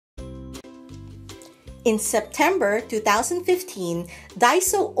In September 2015,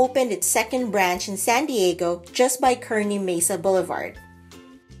 Daiso opened its second branch in San Diego just by Kearny Mesa Boulevard.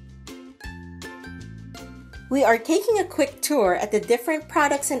 We are taking a quick tour at the different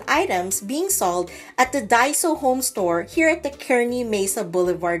products and items being sold at the Daiso home store here at the Kearny Mesa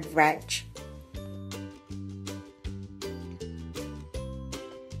Boulevard branch.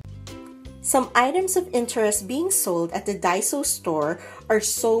 Some items of interest being sold at the Daiso store are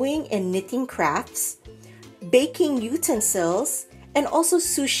sewing and knitting crafts, baking utensils, and also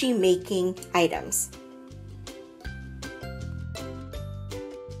sushi making items.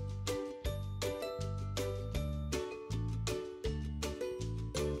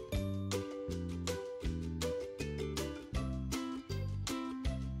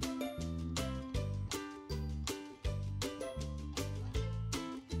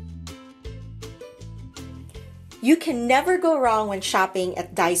 You can never go wrong when shopping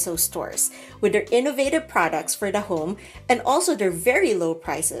at Daiso stores. With their innovative products for the home and also their very low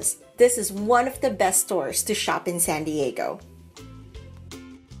prices, this is one of the best stores to shop in San Diego.